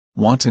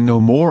Want to know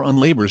more on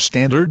labor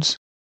standards?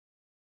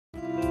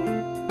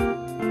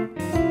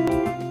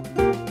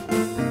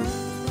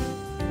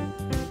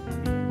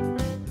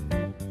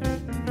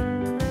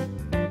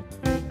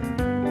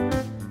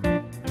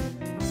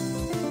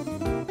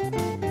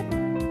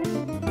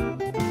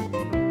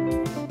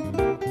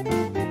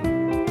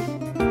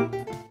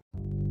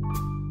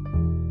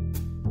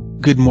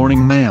 Good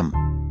morning, ma'am.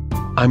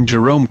 I'm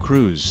Jerome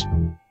Cruz.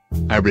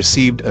 I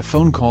received a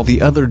phone call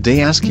the other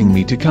day asking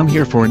me to come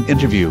here for an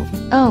interview.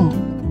 Oh.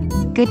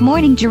 Good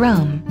morning,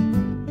 Jerome.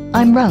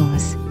 I'm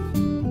Rose.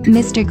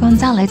 Mr.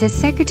 Gonzalez's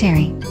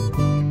secretary.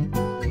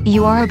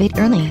 You are a bit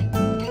early.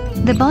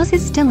 The boss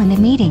is still in a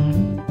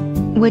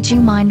meeting. Would you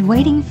mind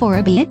waiting for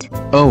a bit?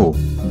 Oh.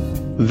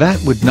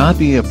 That would not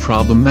be a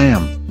problem,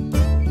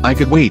 ma'am. I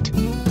could wait.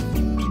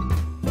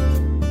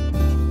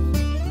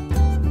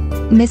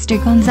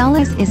 Mr.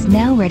 Gonzalez is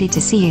now ready to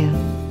see you.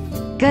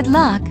 Good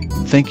luck.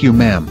 Thank you,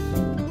 ma'am.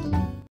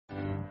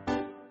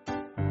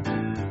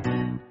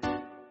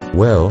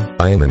 Well,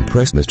 I am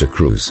impressed, Mr.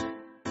 Cruz.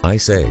 I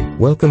say,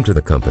 welcome to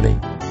the company.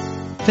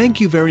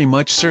 Thank you very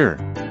much, sir.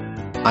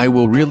 I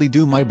will really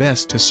do my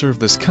best to serve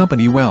this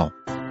company well.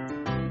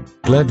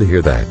 Glad to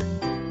hear that.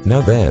 Now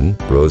then,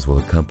 Rose will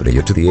accompany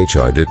you to the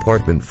HR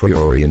department for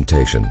your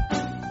orientation.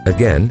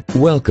 Again,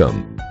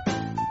 welcome.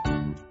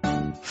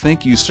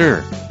 Thank you,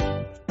 sir.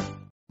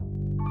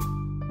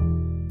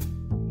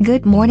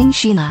 Good morning,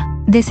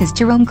 Sheila. This is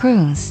Jerome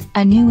Cruz,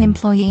 a new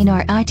employee in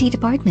our IT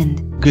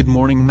department. Good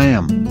morning,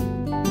 ma'am.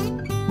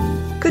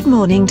 Good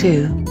morning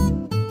too.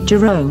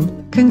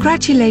 Jerome,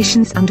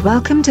 congratulations and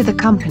welcome to the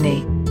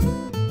company.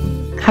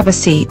 Have a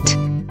seat.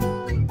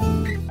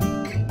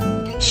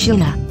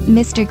 Sheila,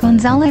 Mr.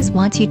 Gonzalez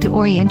wants you to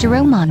orient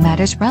Jerome on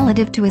matters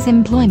relative to his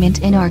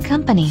employment in our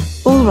company.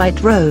 All right,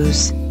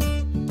 Rose.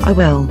 I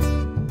will.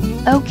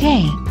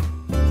 Okay.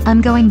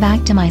 I'm going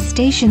back to my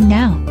station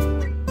now.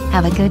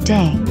 Have a good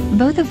day,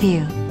 both of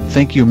you.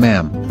 Thank you,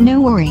 ma'am.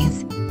 No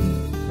worries.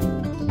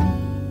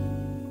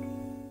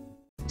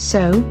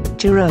 So,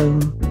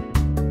 Jerome,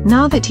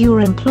 now that you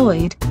are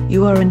employed,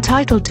 you are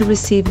entitled to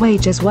receive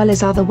wage as well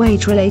as other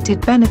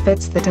wage-related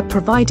benefits that are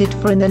provided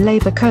for in the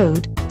labor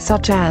code,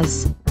 such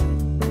as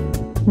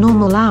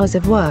normal hours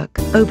of work,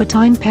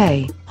 overtime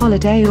pay,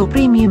 holiday or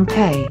premium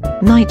pay,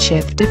 night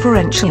shift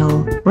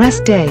differential,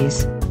 rest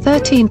days,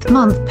 13th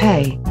month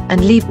pay,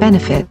 and leave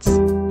benefits.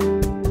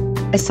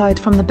 Aside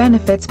from the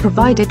benefits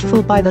provided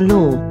for by the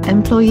law,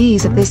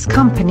 employees of this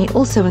company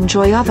also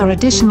enjoy other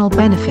additional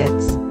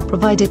benefits,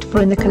 provided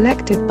for in the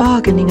collective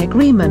bargaining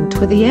agreement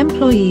with the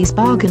employee's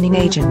bargaining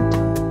agent.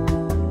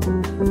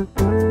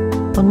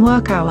 On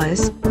work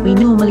hours, we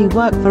normally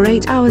work for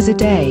 8 hours a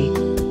day.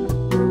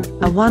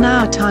 A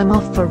 1-hour time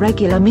off for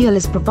regular meal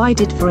is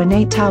provided for an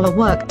 8-hour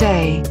work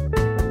day.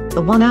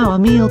 The 1-hour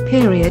meal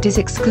period is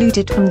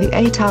excluded from the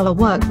 8-hour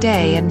work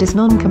day and is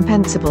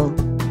non-compensable.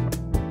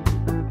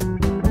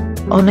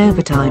 On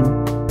overtime,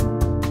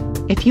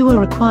 if you are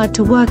required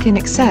to work in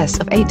excess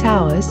of 8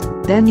 hours,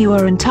 then you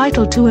are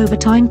entitled to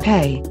overtime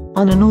pay.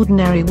 On an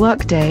ordinary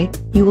workday,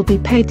 you will be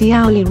paid the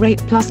hourly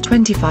rate plus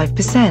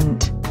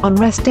 25%. On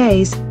rest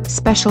days,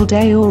 special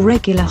day or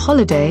regular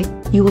holiday,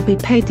 you will be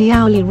paid the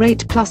hourly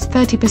rate plus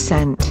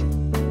 30%.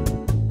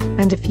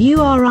 And if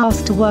you are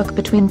asked to work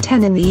between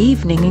 10 in the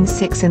evening and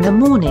 6 in the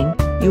morning,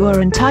 you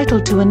are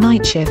entitled to a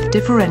night shift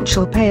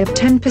differential pay of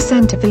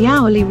 10% of the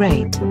hourly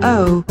rate.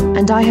 Oh,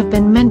 and I have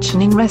been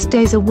mentioning rest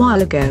days a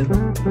while ago.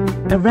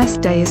 A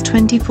rest day is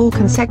 24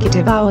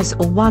 consecutive hours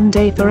or 1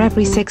 day for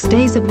every 6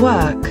 days of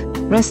work.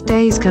 Rest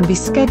days can be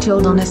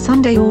scheduled on a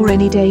Sunday or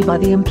any day by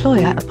the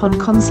employer upon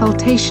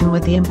consultation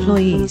with the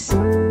employees.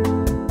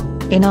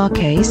 In our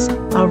case,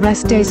 our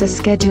rest days are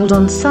scheduled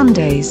on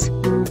Sundays.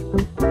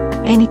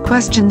 Any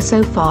questions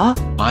so far?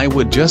 I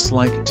would just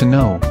like to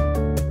know,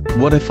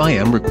 what if I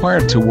am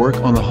required to work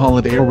on a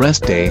holiday or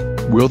rest day?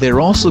 Will there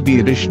also be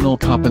additional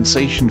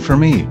compensation for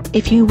me?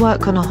 If you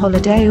work on a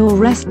holiday or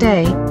rest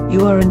day,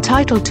 you are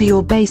entitled to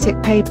your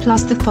basic pay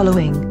plus the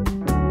following: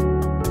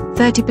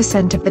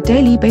 30% of the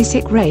daily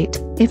basic rate,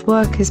 if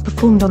work is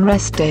performed on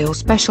rest day or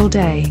special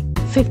day.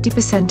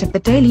 50% of the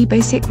daily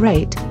basic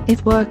rate,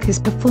 if work is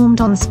performed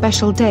on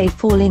special day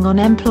falling on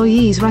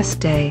employee's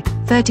rest day.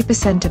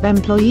 30% of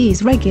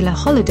employee's regular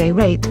holiday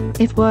rate,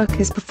 if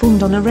work is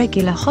performed on a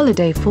regular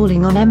holiday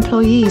falling on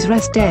employee's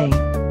rest day.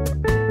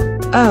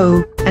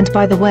 Oh, and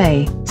by the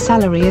way,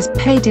 salary is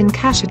paid in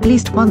cash at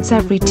least once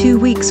every 2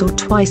 weeks or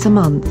twice a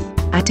month,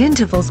 at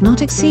intervals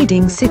not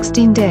exceeding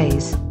 16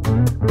 days.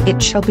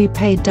 It shall be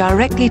paid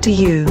directly to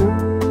you.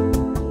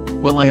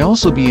 Will I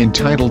also be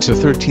entitled to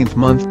 13th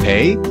month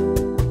pay?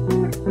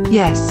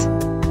 Yes.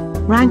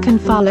 Rank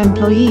and file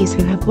employees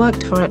who have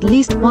worked for at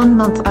least 1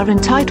 month are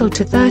entitled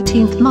to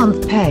 13th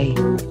month pay.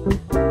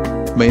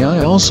 May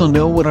I also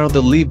know what are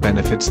the leave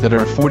benefits that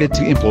are afforded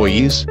to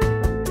employees?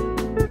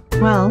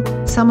 Well,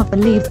 some of the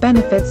leave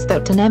benefits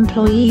that an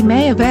employee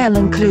may avail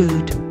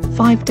include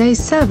 5 days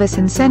service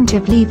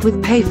incentive leave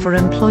with pay for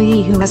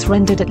employee who has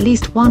rendered at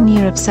least 1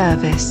 year of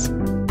service.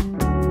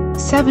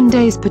 7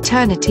 days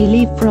paternity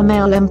leave for a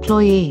male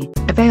employee,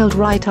 failed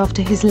right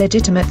after his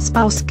legitimate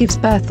spouse gives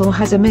birth or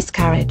has a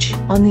miscarriage.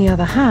 On the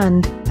other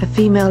hand, a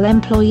female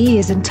employee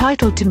is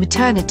entitled to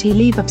maternity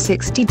leave of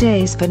 60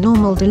 days for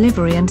normal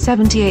delivery and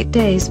 78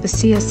 days for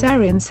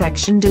cesarean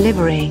section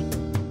delivery.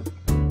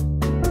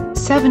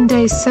 7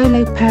 days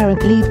solo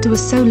parent leave to a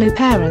solo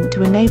parent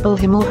to enable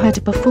him or her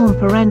to perform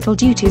parental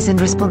duties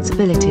and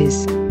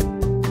responsibilities.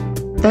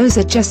 Those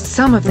are just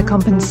some of the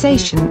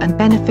compensation and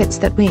benefits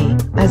that we,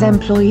 as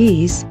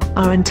employees,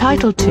 are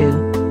entitled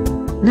to.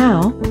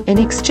 Now, in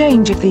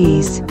exchange of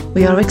these,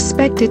 we are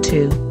expected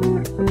to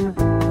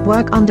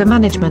work under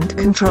management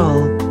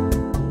control,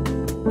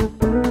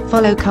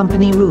 follow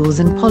company rules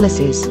and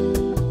policies,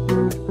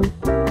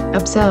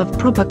 observe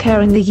proper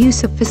care in the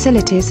use of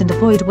facilities and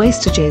avoid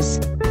wastages,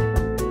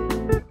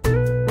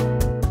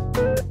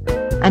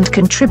 and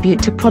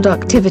contribute to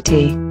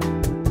productivity.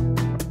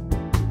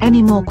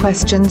 Any more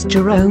questions,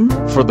 Jerome?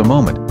 For the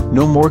moment,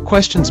 no more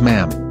questions,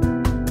 ma'am.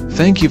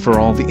 Thank you for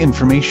all the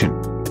information.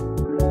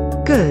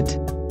 Good.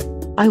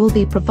 I will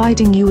be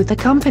providing you with the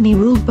company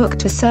rule book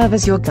to serve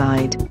as your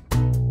guide.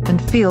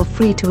 And feel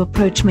free to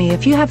approach me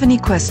if you have any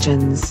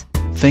questions.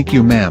 Thank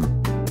you, ma'am.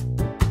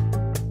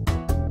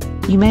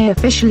 You may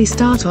officially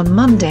start on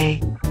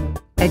Monday.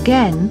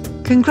 Again,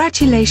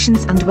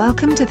 congratulations and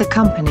welcome to the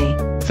company.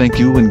 Thank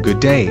you and good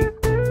day.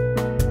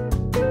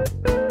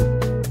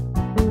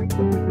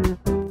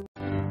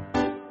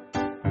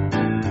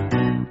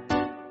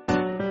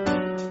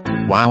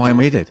 Wow, I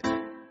made it.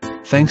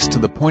 Thanks to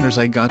the pointers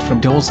I got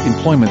from DOLE's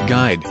employment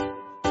guide.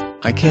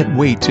 I can't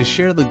wait to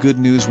share the good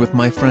news with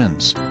my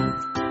friends.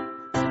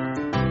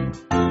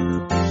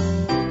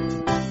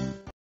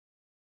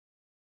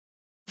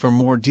 For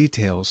more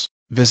details,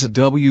 visit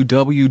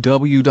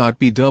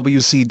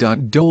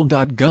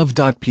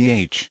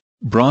www.bwc.dole.gov.ph,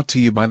 brought to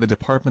you by the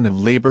Department of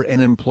Labor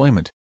and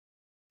Employment.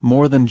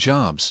 More than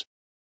jobs.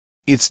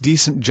 It's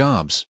decent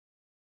jobs.